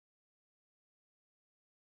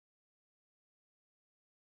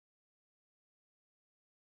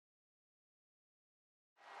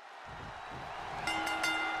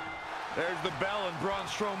There's the bell, and Braun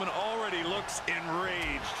Strowman already looks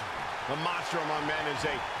enraged. The monster among men is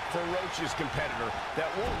a ferocious competitor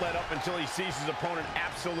that won't let up until he sees his opponent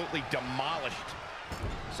absolutely demolished.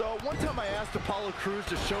 So one time I asked Apollo Crews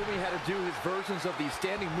to show me how to do his versions of the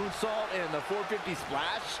standing moonsault and the 450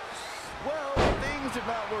 splash. Well, things did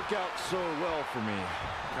not work out so well for me.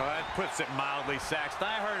 Oh, that puts it mildly,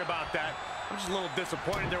 Saxton. I heard about that. I'm just a little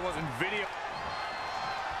disappointed there wasn't video.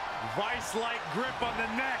 Vice-like grip on the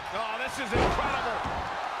neck. Oh, this is incredible.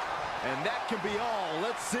 And that can be all.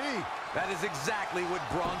 Let's see. That is exactly what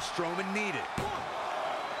Braun Strowman needed.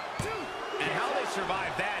 1, 2. And how they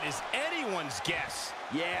survived that is anyone's guess.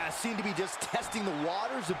 Yeah, seemed to be just testing the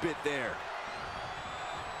waters a bit there.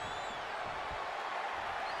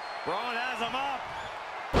 Braun has him up.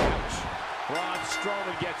 Ouch. Braun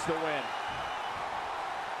Strowman gets the win.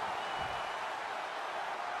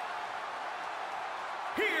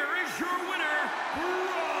 Here is your